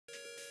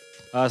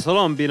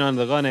سلام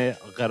بینندگان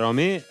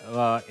گرامی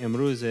و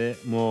امروز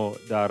ما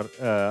در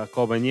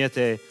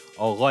کابینت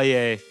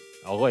آقای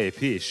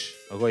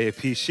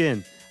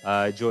پیشین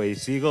جوی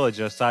سیگل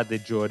جسد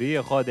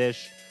جوری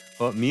خودش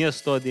می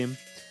استادیم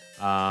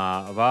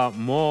و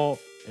ما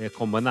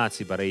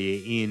کامبیناسی برای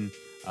این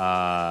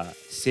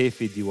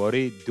سیف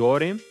دیواری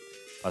داریم.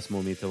 پس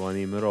ما می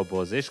توانیم را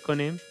بازش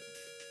کنیم.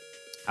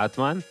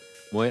 حتما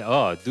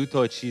ما دو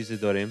تا چیز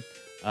داریم،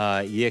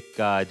 یک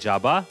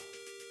جعبه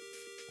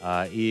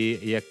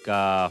یک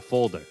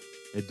فولدر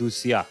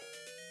دوسیا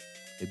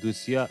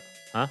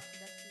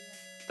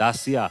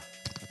دستیا.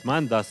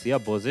 حتما دستیا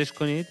بازش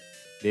کنید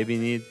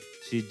ببینید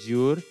چی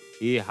جور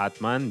ای.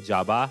 حتما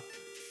جعبه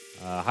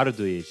هر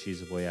دوی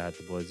چیز باید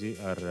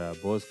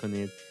باز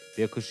کنید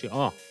بکشی.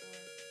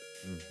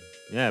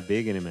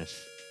 بگیریمش.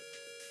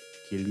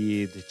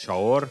 کلید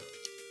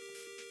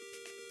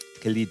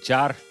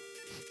چار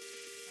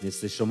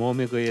مثل شما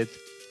میگوید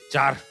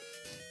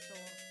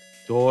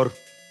چور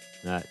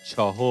نه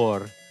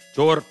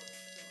چور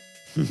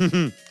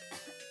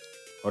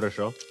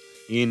хорошо.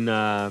 این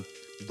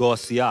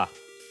دوسیا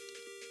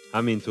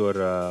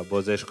همینطور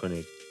بازش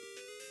کنید.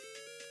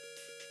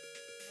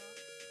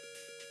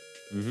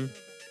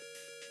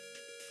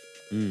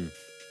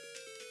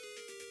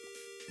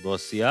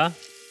 دوسیا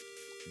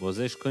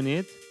بازش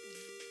کنید.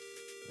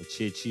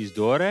 چه چیز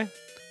داره؟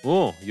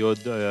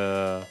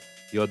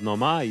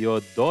 یادنامه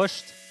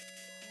یادداشت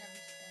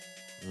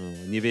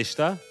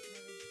نوشته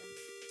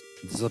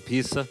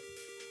записа.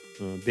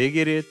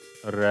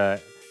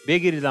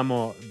 بگیرید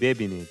اما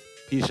ببینید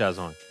پیش از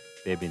آن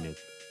ببینید.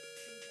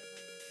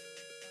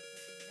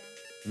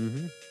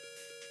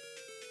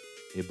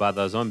 بعد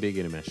از آن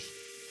بگیریمش.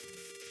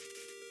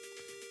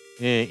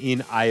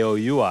 این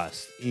IOU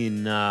است.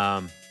 این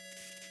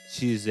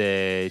چیز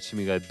چی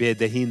میگه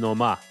بدهی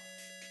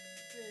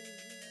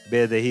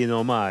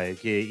نامه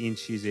که این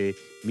چیز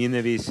می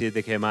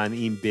نویسید که من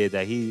این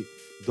بدهی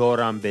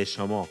دارم به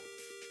شما.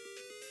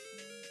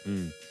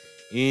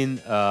 این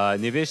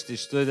نوشته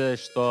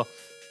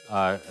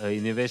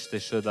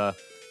شده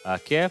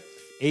که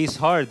ایس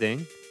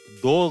هاردینگ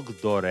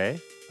دلق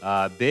داره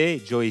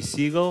به جوی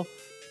سیگل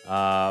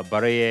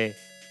برای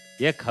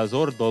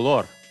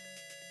 $1,000.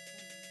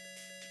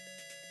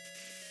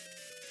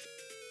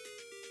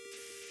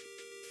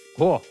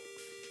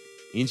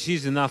 این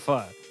چیز $1,000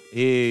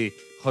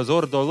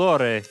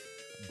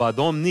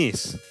 بدم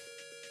نیست.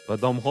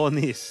 بدم ها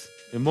نیست.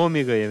 ما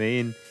میگویم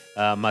این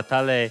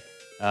مثل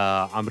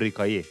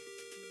امریکایی.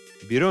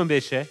 بیرون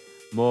بشه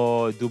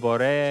ما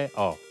دوباره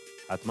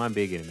حتما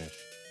بگیریمش.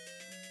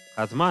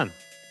 حتما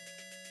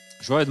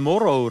شاید ما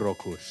رو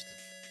کشت.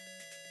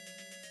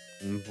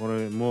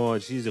 ما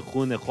چیز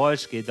خون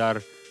خشک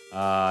در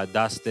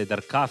در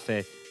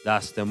کف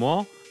دست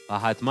ما و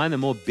حتما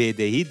ما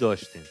بدهی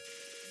داشتیم.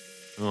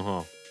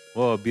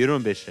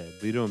 بیرون بشه.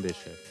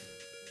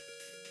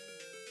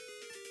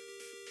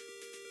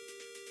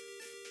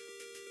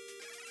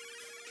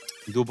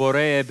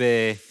 دوباره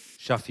به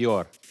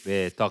شافیور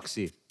به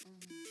تاکسی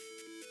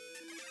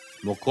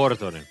ما کار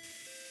داریم.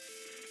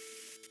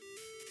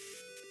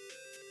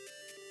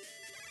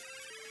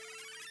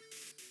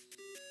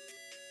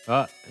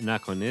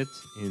 نکنید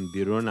این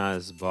بیرون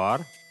از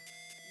بار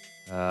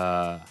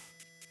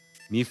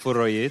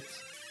میفرایید.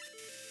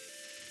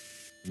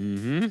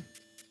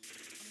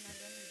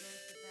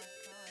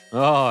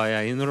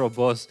 این رو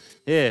باز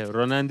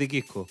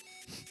رانندگی کو.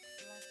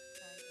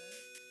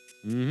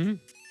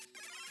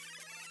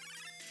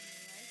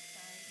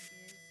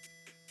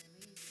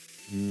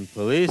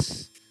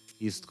 پلیس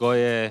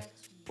ایستگاه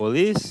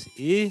پلیس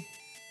ای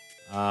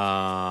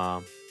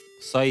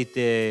سایت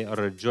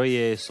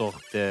جای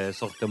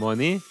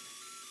ساختمانی.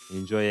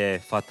 این جای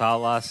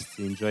فاتال است.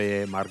 این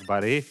جای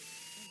مرگبری.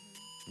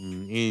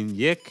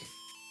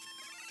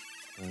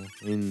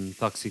 این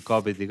تاکسی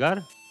کاب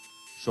دیگر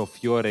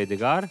شوفیور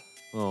دیگر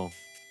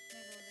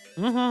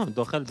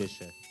داخل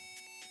بشه.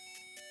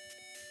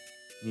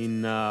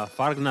 این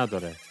فرق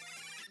نداره.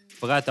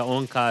 فقط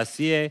اون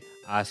کسی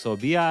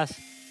عصبی است.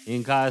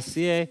 این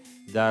کسی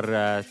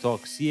در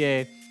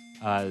تاکسی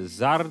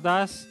زرد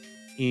است.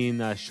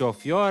 این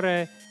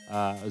شوفیور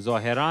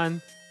ظاهراً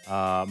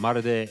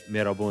مرد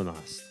مهربان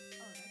است.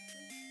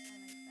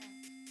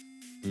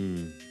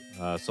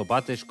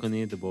 صحبتش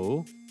کنید با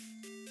او.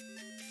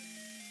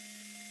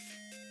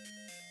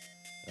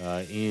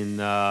 این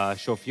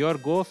شوفیور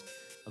گفت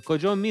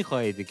کجا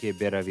میخواهید که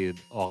بروید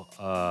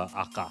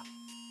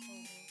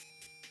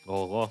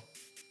آقا؟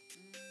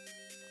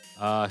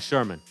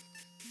 شرمن.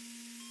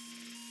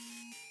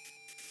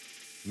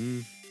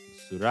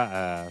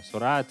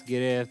 سرعت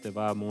گرفت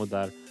و ما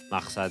در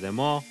مقصد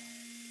ما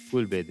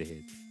پول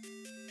بدهید.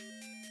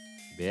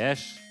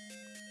 بهش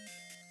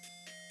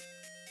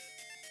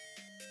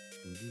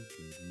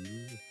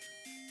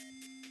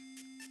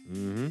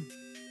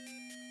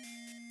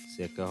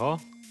سکه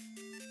ها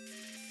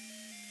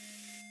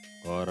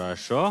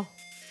хорошо.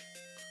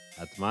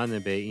 حتما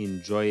به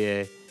این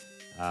جای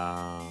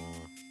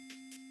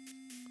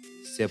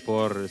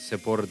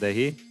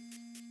سپردهی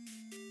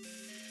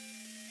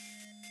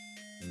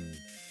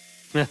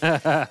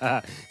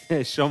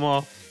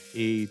شما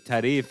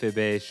تعریف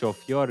به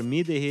شوفیار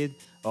میدهید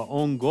و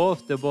اون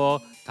گفت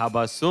با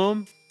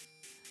تبسم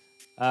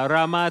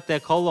رحمت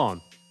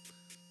کلان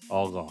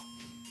آقا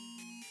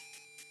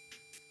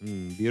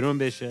بیرون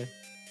بشه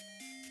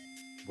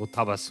با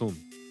تبسم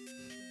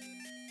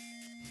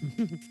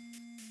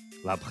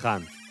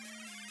لبخند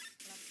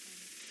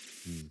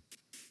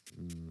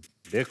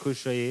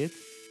بکشید.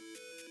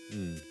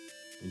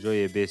 اینجا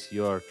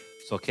بسیار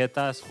ساکت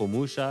است،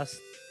 خاموش است.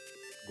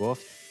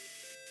 گفت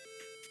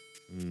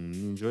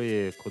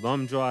اینجا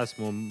کدام جا است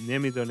ما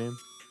نمیدونیم.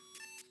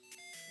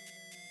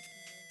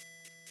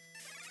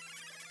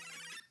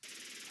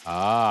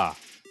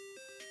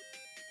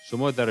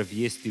 شما در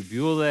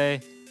ویستیبیول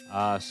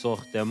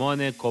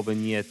ساختمان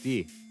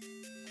کابینتی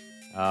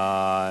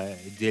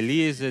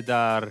دهلیز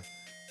در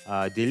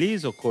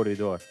دهلیز و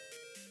کوریدور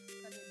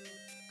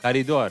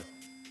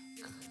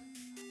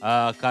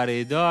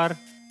کاریدور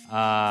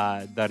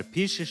در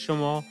پیش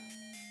شما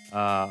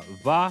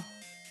و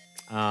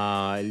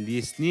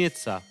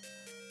لیسنیتسا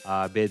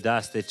به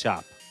دست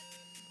چپ.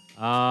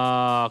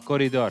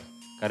 کوریدور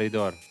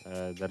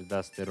در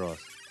دست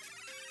راست.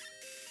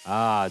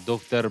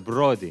 دکتر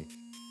برودی.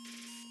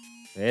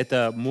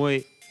 Это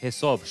мой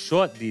حساب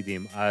شد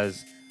دیدیم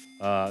از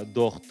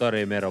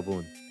دختر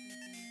مرابون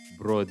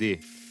برودی.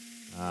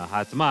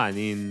 حتما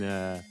این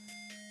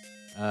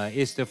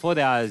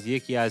استفاده از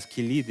یکی از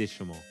کلید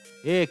شما.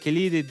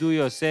 کلید 2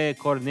 یا 3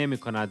 کار نمی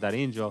کند در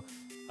اینجا.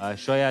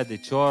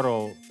 شاید 4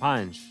 و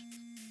 5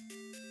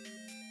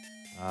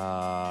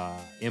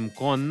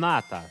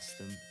 امکانات است.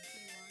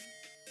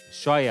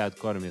 شاید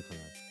کار می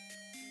کند.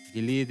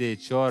 کلید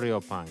 4 یا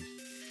 5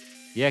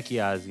 یکی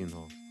از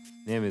اینها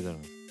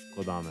نمیدونم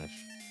کدامش.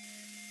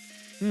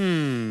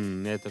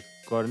 ایتا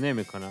کار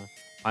نمی کنه.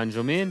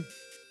 پنجمین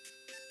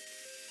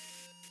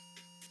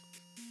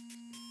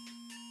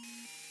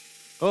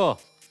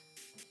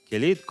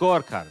کلید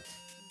کار کرد.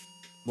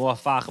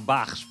 موفق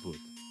بخش بود.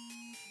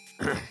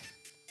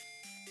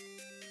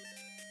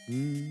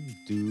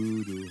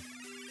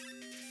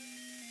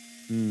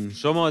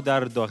 شما در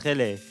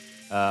داخل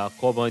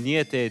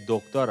کابینت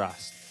دکتر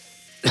است.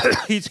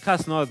 هیچ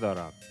کس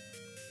ندارد.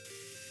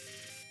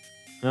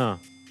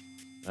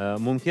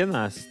 ممکن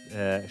است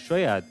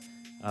شاید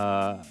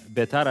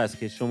بهتر است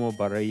که شما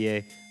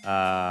برای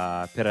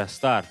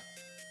پرستار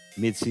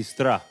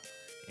میدسیسترا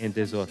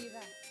انتظار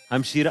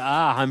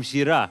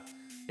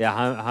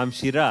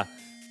همشیره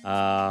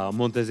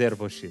منتظر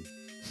باشید.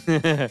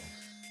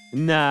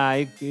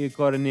 نه این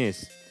کار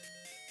نیست.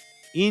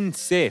 این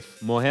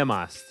سیف مهم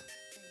است.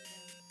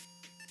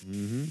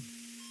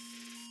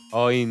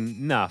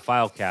 این نه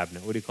فایل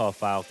کابینت. What do you call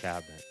file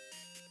cabinet?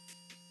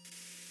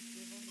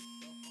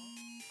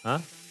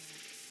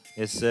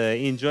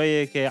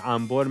 اینجایی که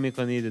انبار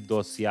میکنید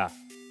دوسیه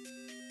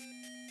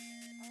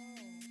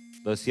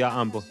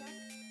انبار.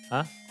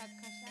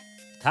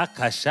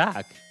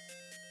 تکشک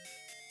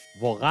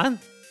واقعا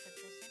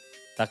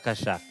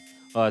تکشک.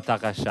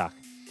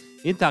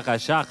 این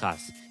تکشک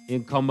هست.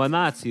 این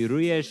کامبیناسی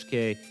رویش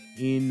که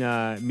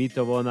این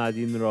میتواند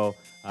این را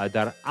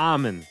در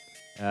امن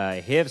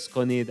حفظ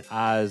کنید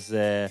از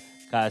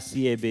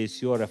کسی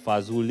بسیار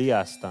فضولی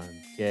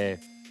هستند که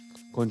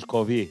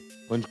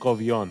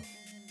کنجکاویان.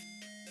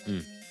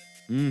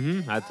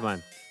 حتما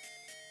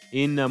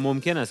این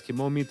ممکن است که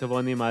ما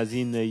میتوانیم از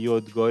این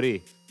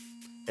یادگاری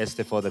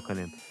استفاده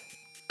کنیم.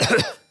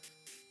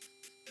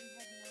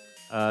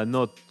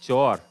 نوت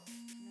 4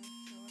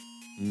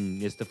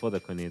 استفاده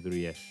کنید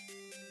رویش.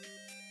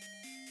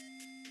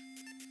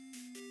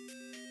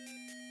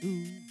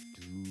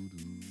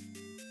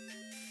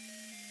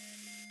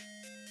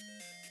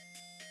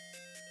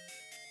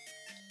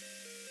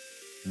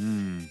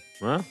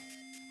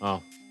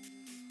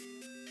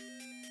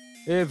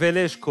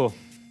 ولش کو.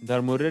 در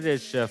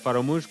موردش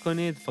فراموش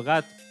کنید.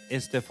 فقط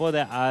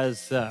استفاده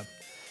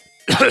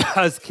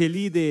از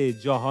کلید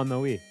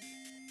جهانوی.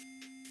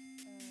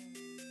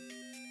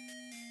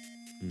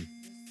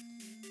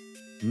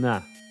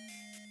 نه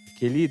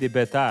کلید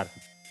بهتر.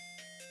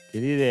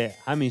 کلید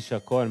همیشه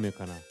کار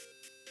میکنه.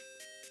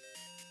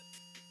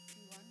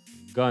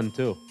 گان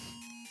تو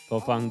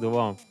تفنگ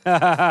دوم.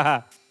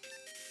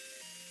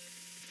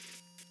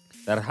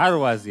 در هر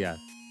وضعیت.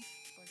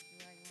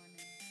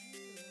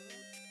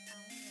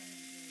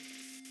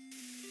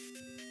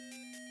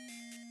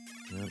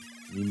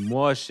 این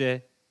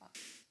ماشه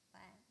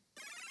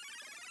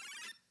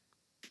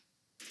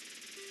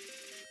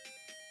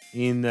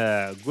این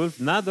گلف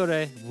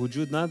نداره،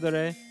 وجود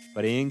نداره،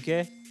 برای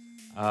اینکه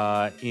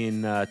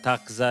این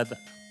تک زده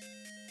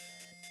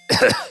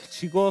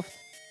چی گفت؟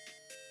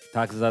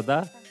 تک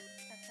زده؟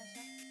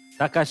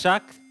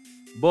 تکشک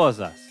باز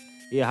است.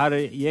 هر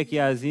یکی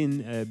از این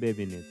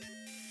ببینید.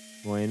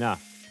 معاینه.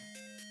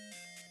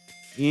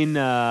 این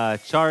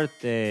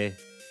چارت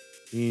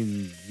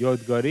این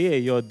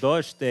یادگاری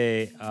یادداشت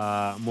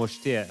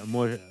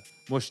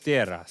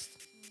مشتر است.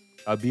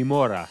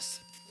 بیمار است.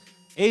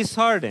 ایس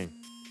هاردینگ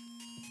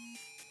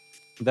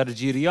در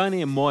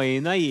جریان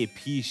معاینه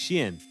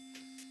پیشین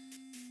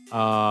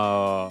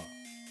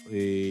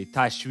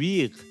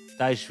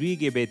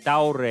تشویق به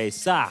طور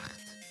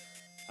سخت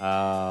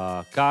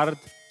کرد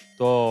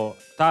تو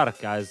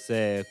ترک از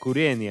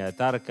کورینی،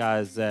 ترک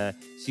از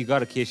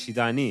سیگار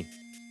کشیدنی.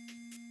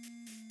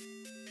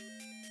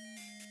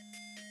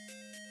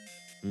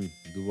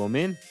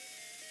 دومین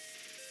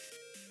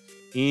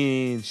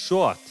این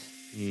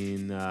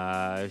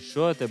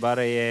شوت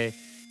برای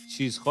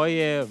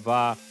چیزهای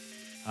و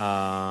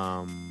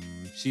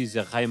چیز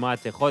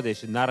قیمت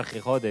خودش، نرخ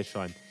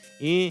خودشان.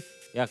 این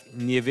یک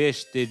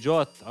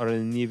نوشتجات اور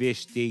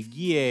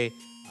نوشتگی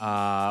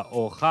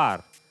آخر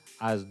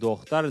از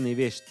دختر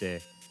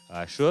نوشته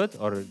شد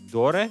اور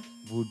دوره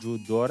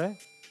وجود داره.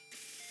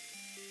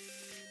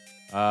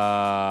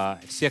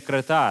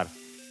 سکرتر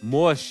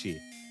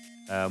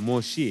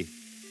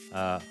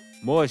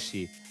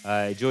موشی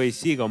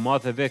جویسیگا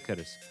مارتا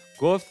ویکرز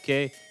گفت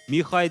که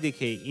میخواید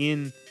که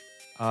این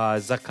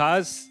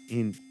زکاز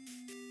این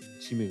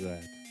چی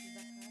میگوید؟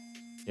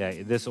 Yeah,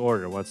 this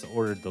order, once the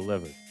order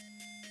delivered.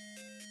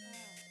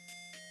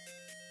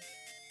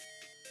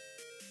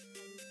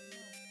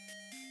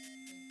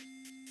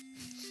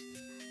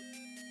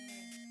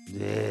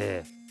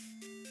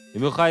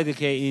 میخواید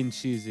که این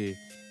چیزی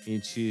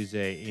چی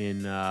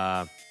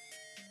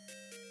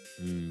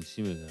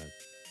میگوید؟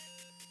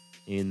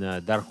 این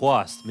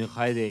درخواست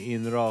میخواید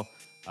این را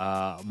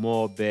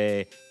ما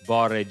به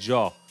بار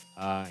جا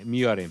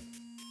بیاریم.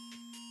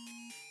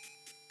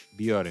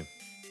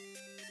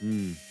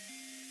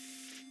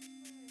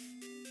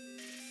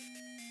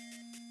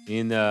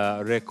 این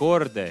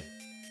رکورد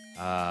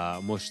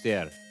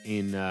مشتر،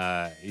 این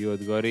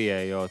یادگاری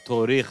یا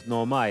تاریخ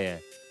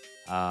نامه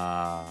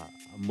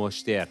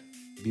مشتر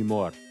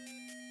بیمار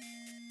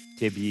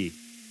طبیعی.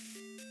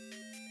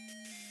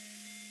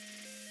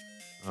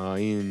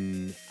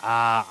 این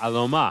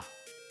علامه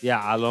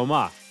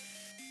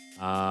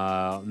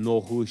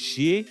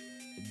ناخوشی،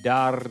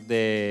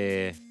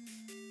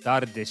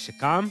 درد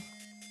شکم،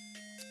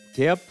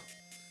 تب،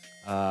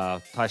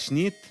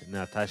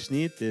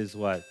 تشنیت is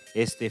what?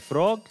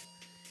 استفراغ.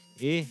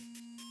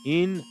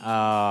 این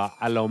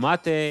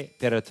علامت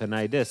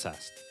پریتونیدس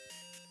است.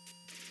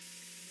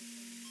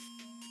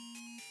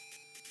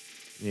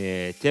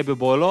 تب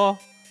بالا،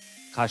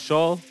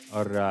 کشال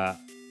اور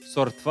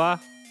سرطفه،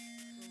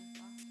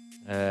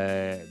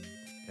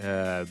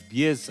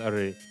 بیز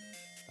اور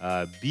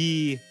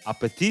بی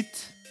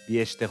اپتیت،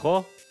 بی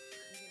اشتها،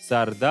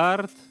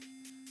 سردرد.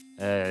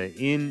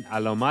 این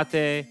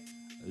علامت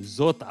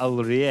زوت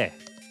الریه،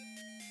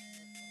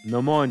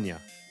 نمونیا،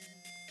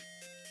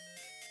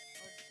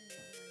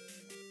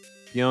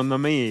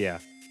 پنومانیا.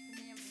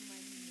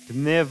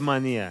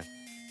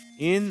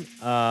 این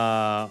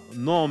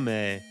نام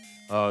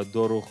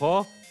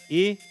داروها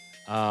ای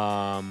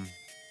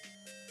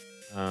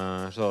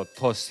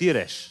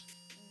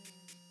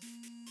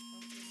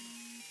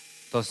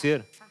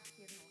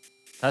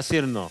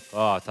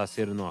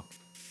تاثیرناک.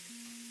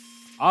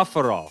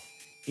 افرا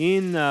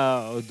این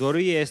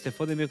داروی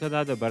استفاده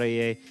میکند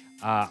برای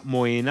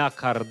معاینه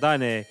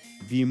کردن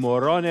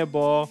بیماران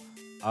با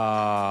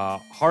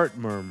heart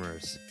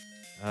murmurs،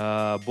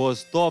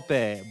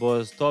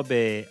 بازتاب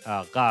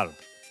قلب.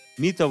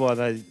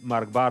 میتواند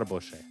مرگبر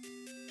باشه.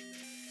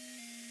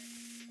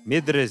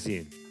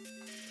 مدرزین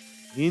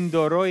این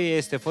داروی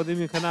استفاده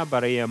میکنه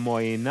برای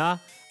معاینه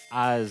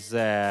از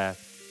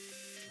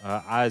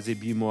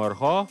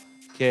بیمارها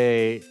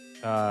که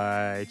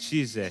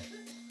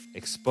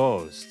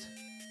exposed،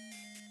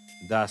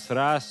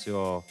 دسترس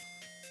یا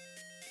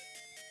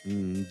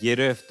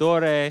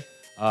گرفتار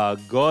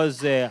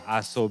گاز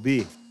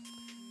عصبی.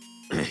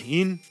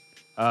 این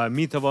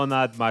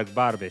میتواند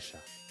مرگبر بشه.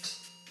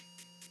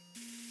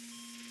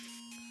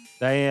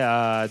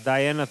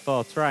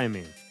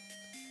 دیانوتریمین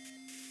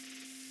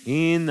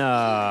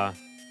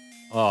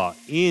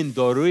این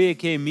دارویی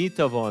که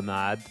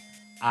میتواند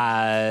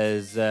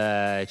از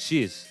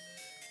loss،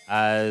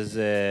 از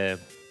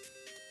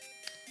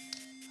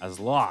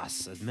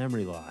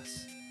memory loss،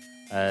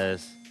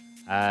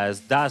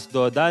 از دست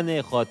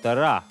دادن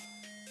خاطره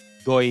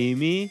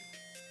دائمی،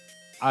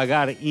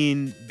 اگر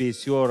این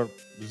بسیار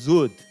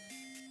زود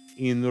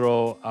این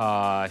رو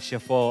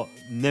شفا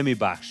نمی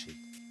بخشید.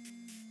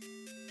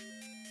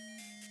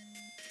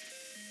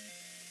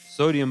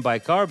 سودیم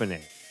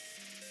بایکاربونات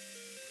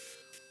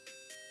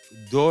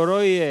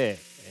دارویی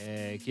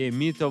که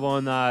می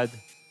تواند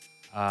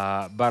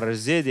بر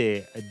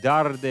ضد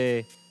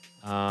درد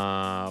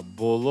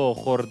بالا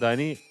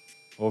خوردنی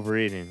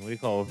overeating. What do you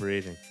call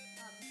overeating?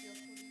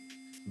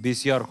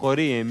 بسیار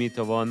خوری می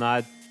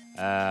تواند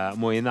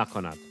معاینه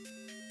کند.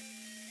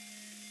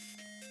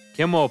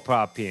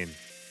 کموپراپین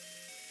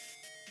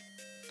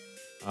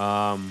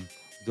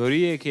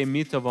دارویی که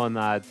می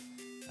تواند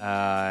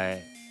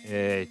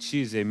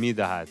چیز می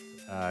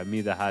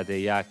دهد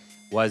یک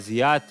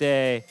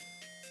وضعیت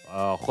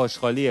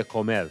خوشحالی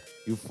کامل،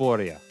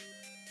 یوفوریا.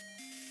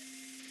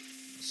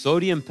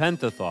 سودیم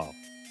پنتاتول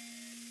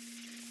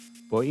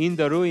با این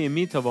داروی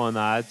می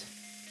تواند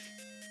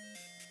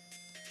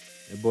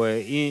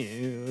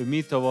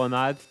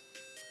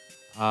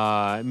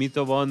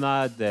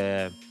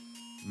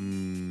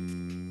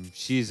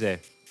she's a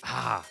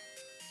I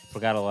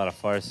forgot a lot of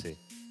Farsi.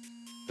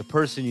 The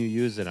person you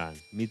use it on.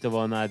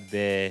 میتواند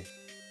به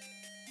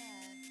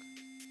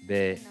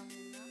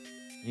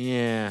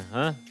yeah,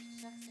 huh?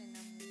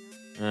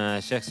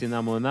 شخصی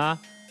نمونه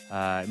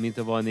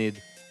میتوانید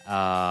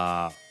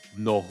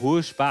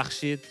ناهوش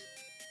بخشید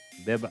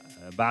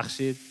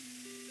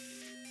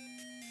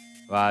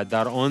و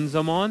در آن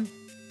زمان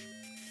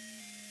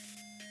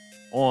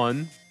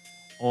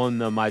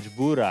آن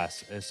مجبور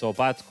است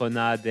صحبت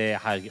کند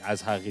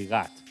از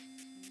حقیقت.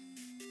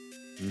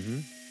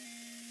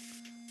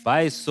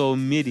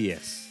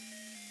 Baisomirius.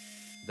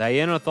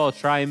 Dienothal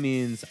tri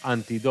means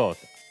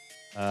antidote.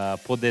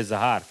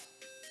 Podezahar.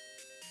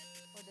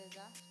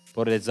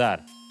 Podezar.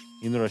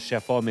 این رو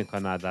شفا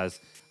میکند از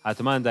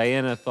حتما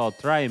دیانثال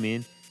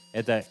ترایمین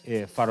ات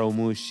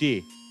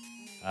فراموشی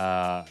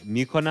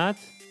میکند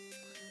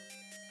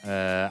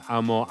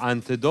اما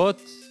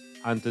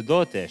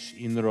انتدوتش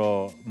این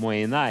رو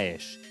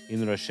معاینهش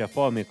این رو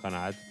شفا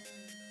میکند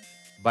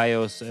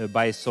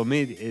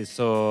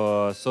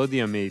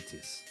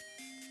سودیومیتیس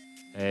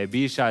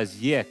بیش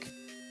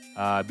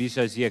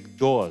از یک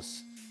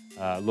دوز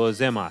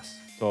لازم است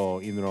تا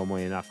این رو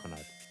معاینه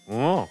کند.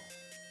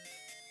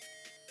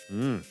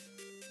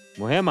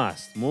 مهم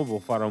است ما با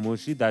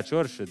فراموشی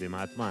دچار شدیم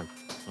حتما.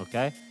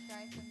 اوکی؟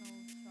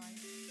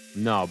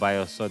 نه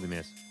بایوسودیم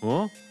است.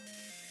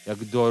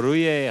 یک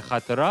داروی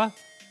خطره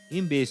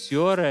این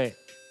بسیار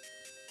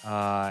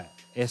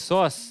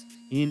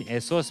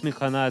احساس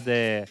میکند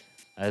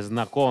از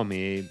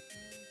ناکامی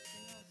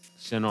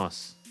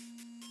شناس.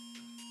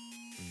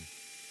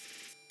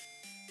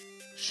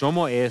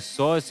 شما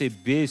احساس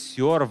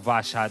بسیار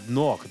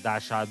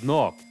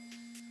دهشتناک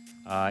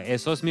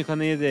احساس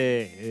میکنید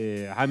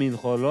همین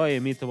خالای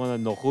میتواند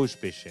ناخوش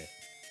بشه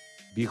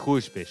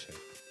بیخوش بشه.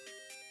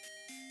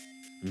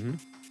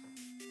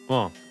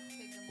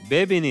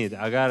 ببینید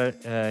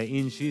اگر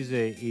این چیز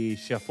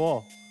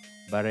شفا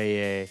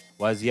برای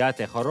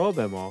وضعیت خراب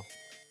ما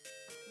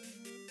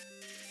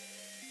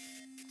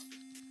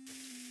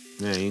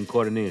نه این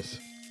کار نیست.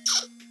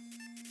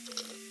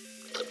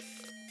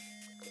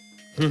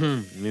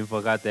 این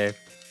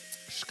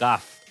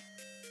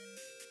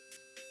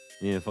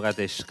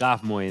فقط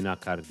شکاف معاینه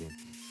کردیم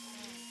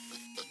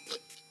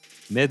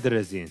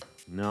مدرزین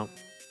نه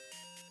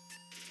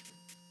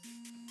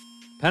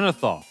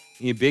پنوثال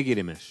این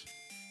بگیریمش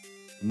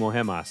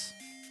مهم است.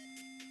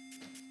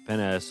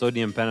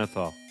 سودیم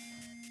پنوثال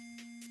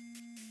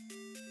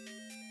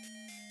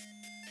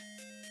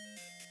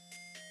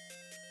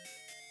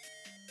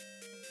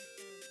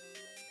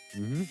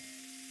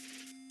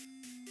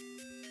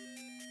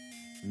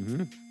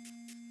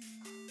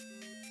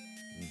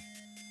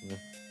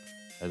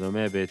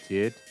ادامه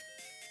بدید.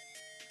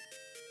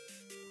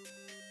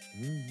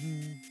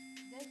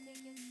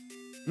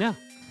 نه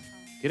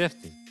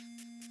گرفتیم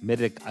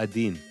مدرک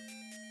ادین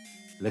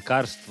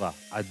لکارstva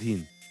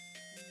ادین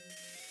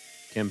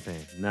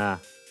کمپین نه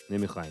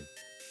نمیخوایم.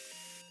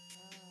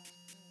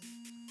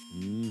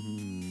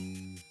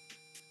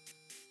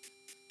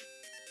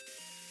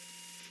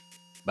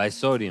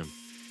 بایسودیم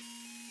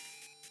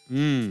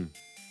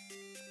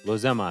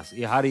لازم است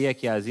هر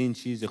یکی از این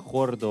چیز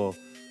خرد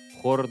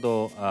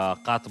و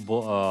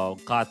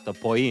قط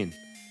پایین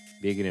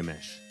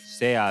بگیریمش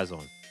 3 از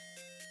آن.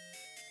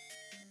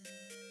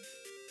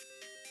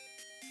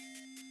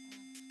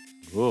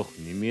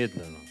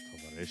 نمیدونم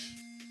خبرش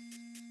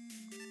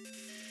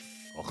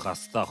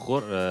خسته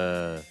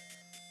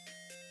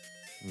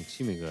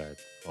چی میگوید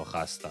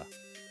خسته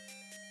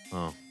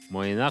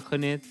معاینه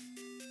کنید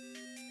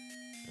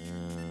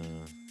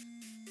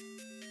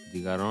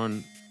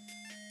دیگران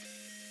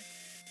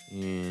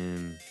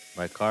این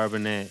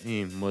بایکاربونات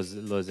این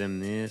لازم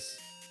نیست.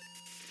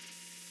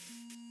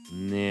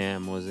 نه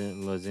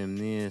لازم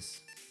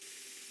نیست.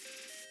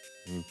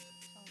 این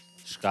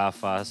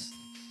شکاف است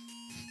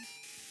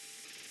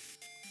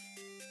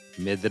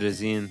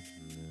مدرزین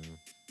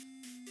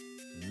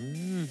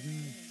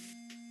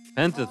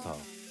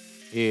پنتوثال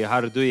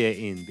هر دوی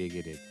این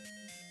بگیرید.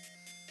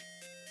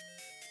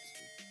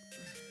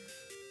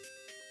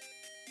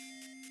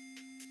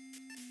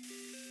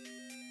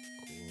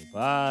 خوب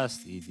است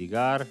ای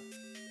دیگر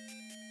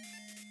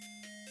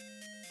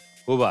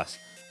خوب است.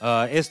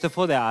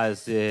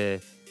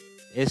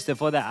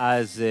 استفاده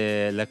از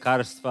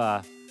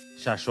لکارstva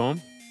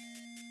ششم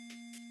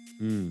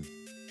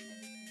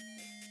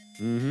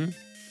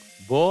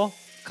با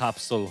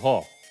کپسول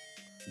ها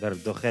در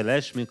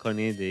داخلش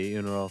میکنید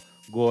این رو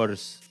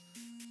گرس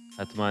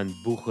حتما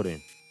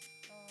بخورین.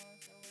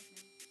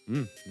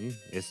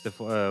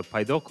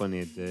 پیدا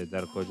کنید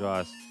در کجا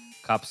است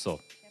کپسول.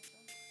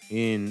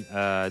 این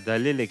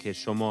دلیلی که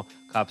شما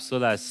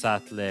کپسول از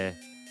سطل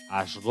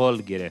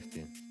اشغال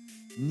گرفتین.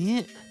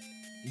 نه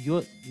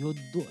یا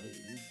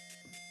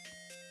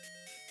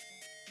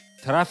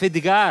طرف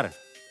دیگر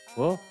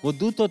و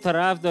دو تا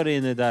طرف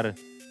دارین در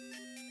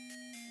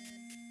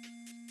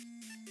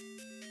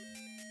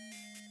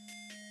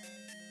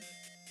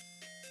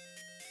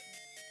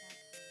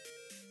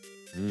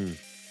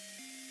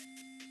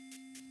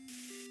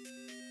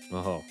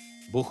آها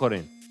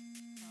بخورین.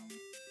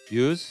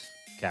 use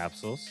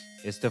capsules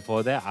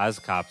استفاده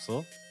از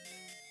کپسول.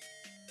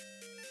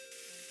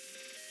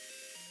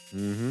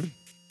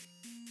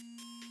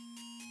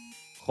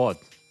 خود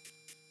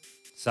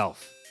self.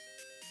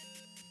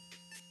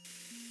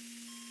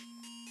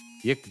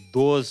 یک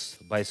دوز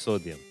بای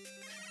سودیم.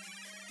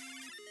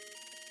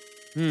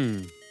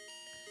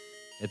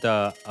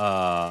 это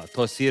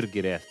تاثیر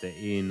گرفته.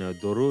 این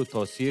درو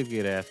تاثیر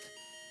گرفت.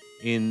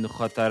 این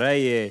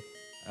خاطره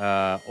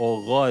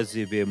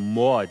آغازی به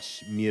موج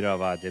می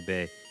رود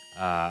به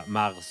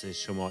مغز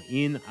شما.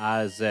 این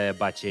از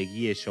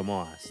بچگی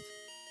شما است.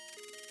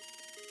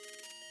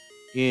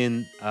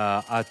 این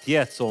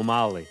отец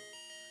اومالی،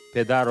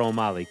 پدر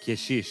اومالی،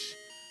 کشیش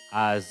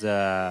از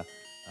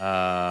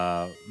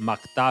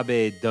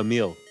مکتب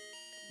دمیل.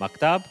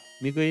 مکتب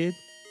میگویید؟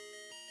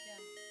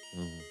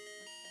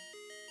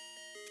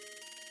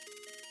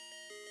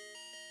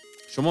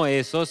 شما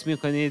احساس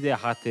میکنید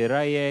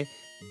خاطره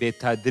به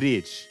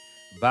تدریج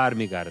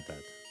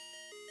برمیگردد.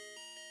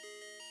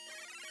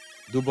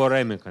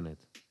 دوباره میکنید.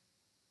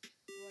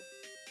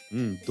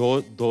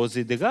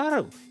 دوزی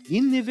دیگر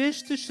این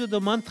نوشته شده،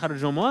 من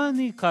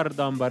ترجمانی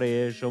کردم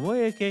برای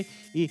شما که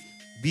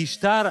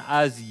بیشتر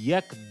از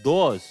یک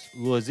دوز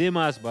لازم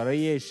است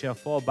برای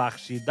شفا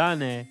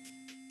بخشیدن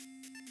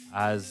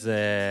از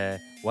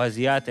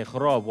وضعیت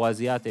خراب،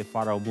 وضعیت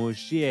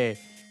فراموشی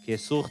که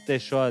سوخته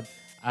شد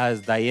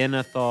از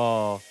دین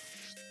تا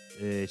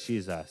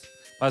چیز است.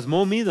 پس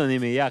ما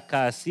میدونیم یک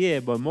کسی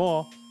به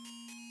ما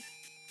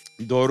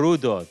دارو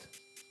داد،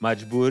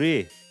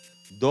 مجبوری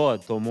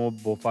داد تا ما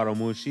با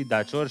فراموشی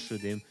دچار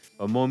شدیم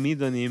و ما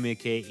میدونیم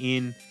که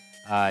این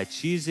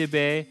چیز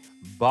به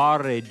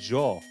بار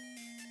جا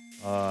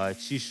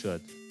چی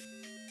شد؟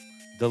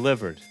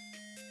 Delivered.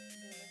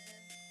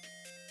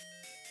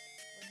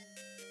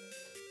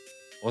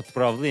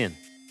 отправлен.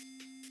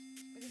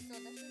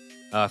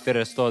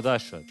 فرستاده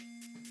شد.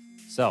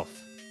 Self.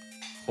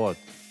 خود.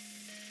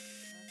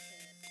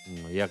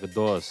 یک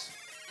دوز.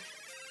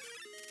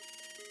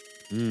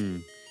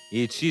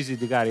 این چیزی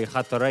دیگر، این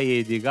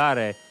خطره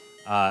دیگر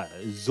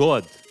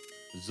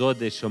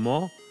زود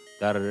شما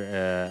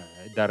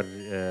در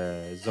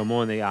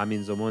زمان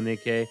همین زمانی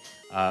که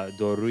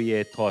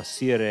داروی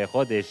تاثیر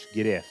خودش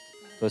گرفت.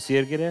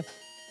 تاثیر گرفت.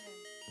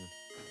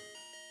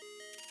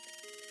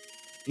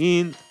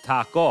 این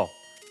تاکا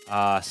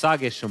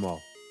سگ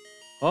شما.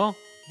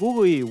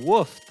 بگویی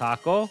وف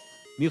تاکا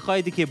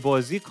میخواید که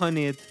بازی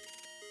کنید.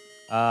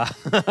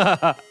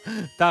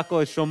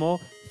 تاکا شما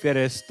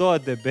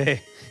فرستاد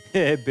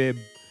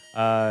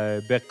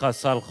به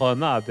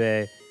قصالخانه،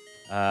 به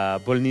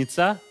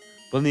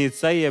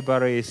بلنیسه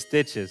برای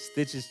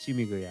استیچز چی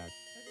میگوید؟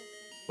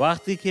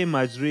 وقتی که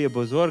مجروی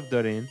بزرگ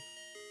دارین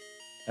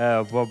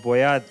و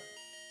باید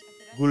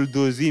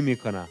گلدوزی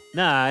میکنه.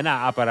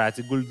 نه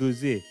اپارات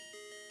گلدوزی.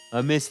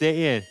 مثل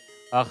این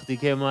وقتی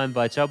که من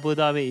بچه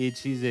بودم این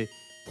چیز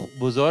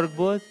بزرگ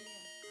بود.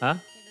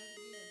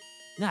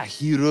 نه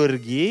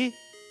خیروردی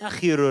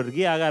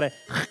اگر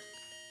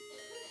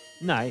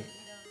نه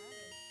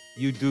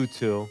you do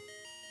too.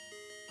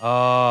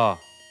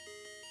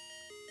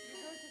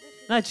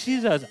 نه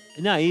چیز از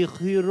نه این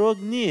خیروگ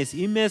نیست.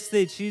 این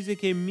مثل چیزی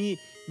که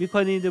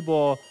میکنید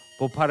با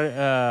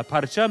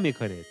پرچه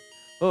میکنید.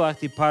 و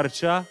وقتی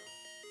پرچه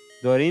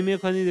داری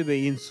میکنید به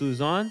این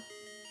سوزان،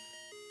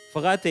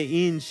 فقط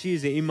این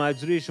چیز، این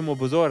مجروی شما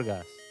بزرگ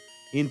است،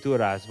 این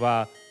طور است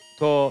و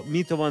تو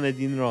میتواند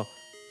این رو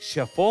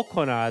شفا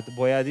کند.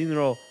 باید این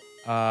رو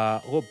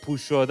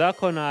پوشاده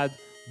کند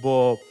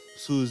با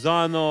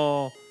سوزان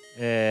و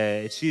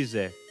چیز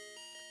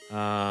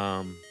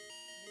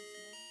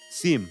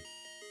سیم.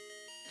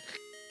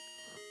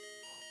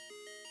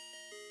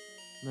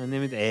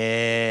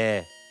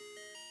 نمیده.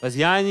 پس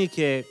یعنی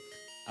که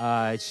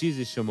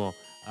چیز شما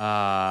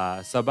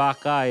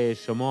سبقه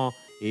شما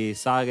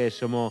ساگ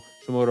شما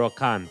رو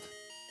کند.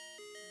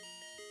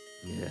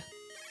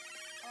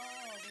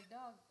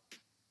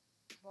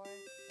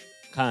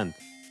 کند.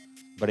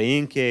 برای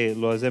این که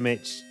لازمه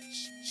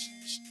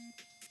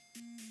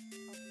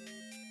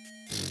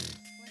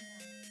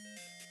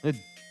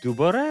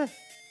دوباره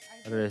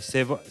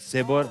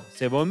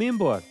سومین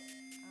بار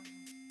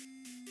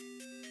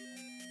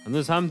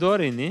هنوز هم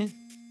داری نه؟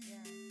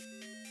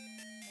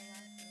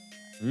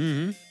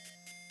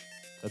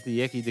 حتی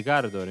یکی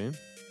دیگر داریم.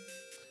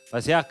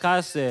 پس یک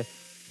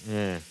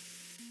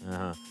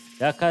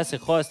کس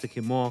خواسته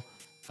که ما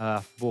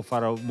با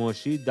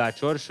فراموشی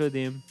دچار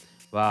شدیم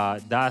و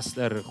دست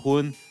در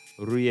خون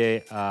روی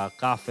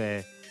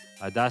قفه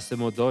دست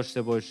ما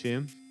داشته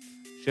باشیم.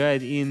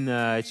 شاید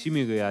این چی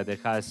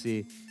میگوید؟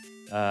 کسی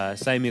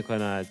سعی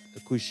میکند،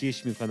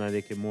 کوشش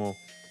میکند که ما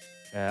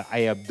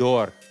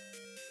عیبدار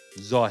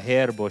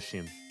ظاهر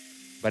باشیم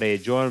برای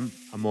جرم،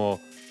 اما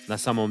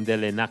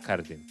ناسمامدل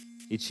نکردیم.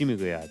 این چی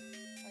میگوید؟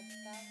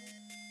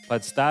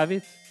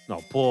 подставить? No,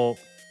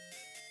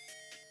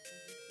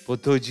 по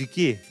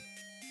توجیکی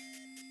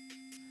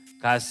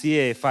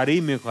کسی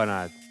فریب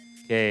میکند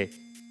که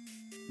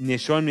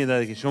نشان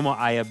میدهد که شما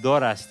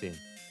عیبدار هستین.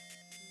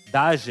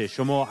 داژه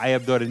شما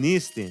عیبدار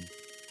نیستین،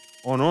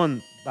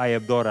 آنان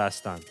عیبدار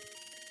هستند.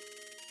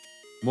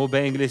 ما به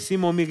انگلیسی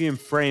ما میگیم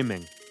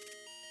framing.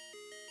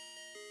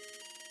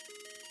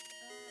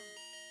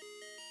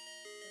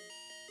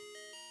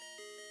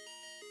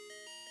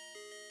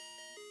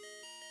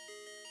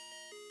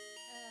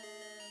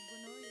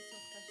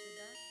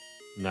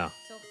 نه.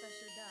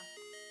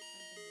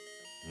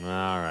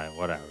 All right,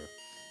 whatever.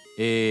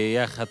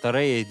 یک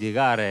خطره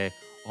دیگر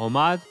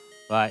آمد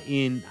و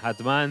این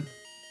حتما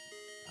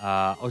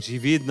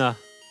очевидно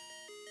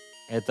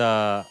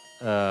это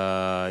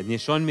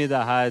نشان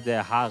میدهد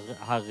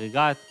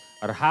حقیقت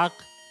حق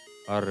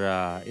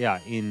یا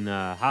این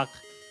حق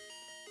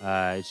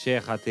چه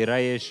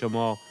خطره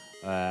شما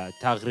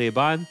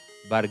تقریبا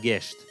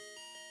برگشت.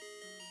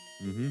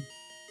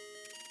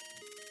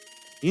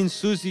 این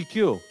سوزی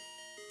کیو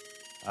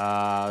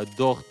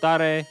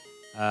دختر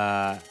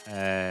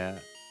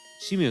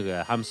چی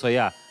میگه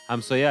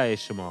همسایه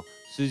شما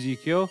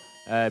سوزیکیو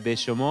به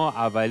شما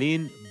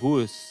اولین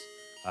بوس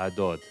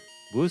داد.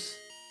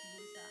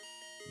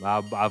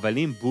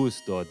 اولین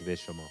بوس داد به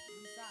شما.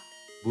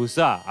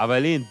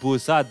 اولین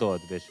بوسه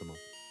داد به شما.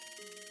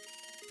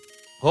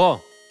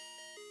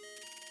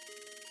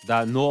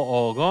 در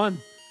ناآگاه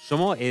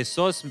شما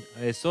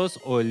احساس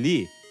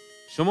عالی.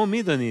 شما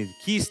میدانید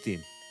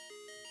کیستین.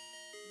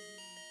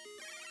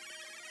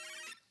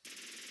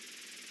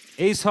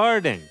 ایس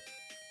هاردینگ.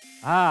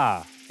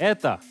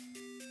 اتا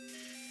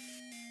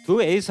تو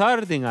ایس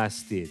هاردینگ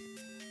هستید.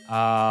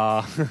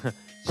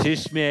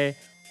 چشم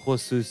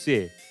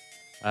خصوصی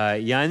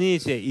یعنی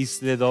چه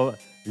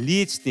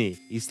لیچنی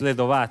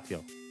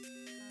исследователь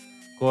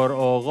کار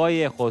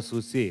آقای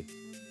خصوصی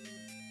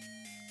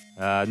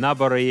نه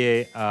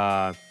برای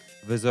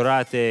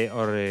وزارت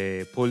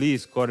اور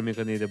پلیس کار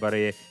میکنید،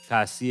 برای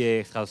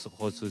کسی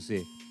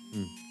خصوصی.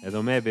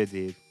 ادامه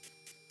بدید.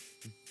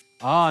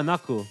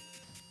 نکو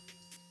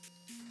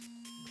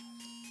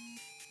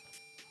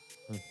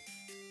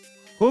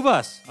خوب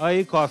است.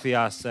 این کافی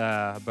است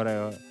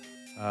برای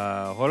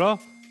حالا.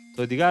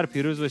 تو دیگر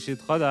پیروز باشید.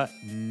 خدا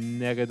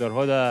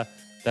نگهدار.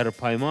 در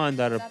پایمان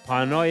در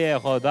پناه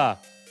خدا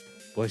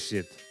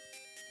باشید.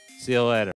 See you later.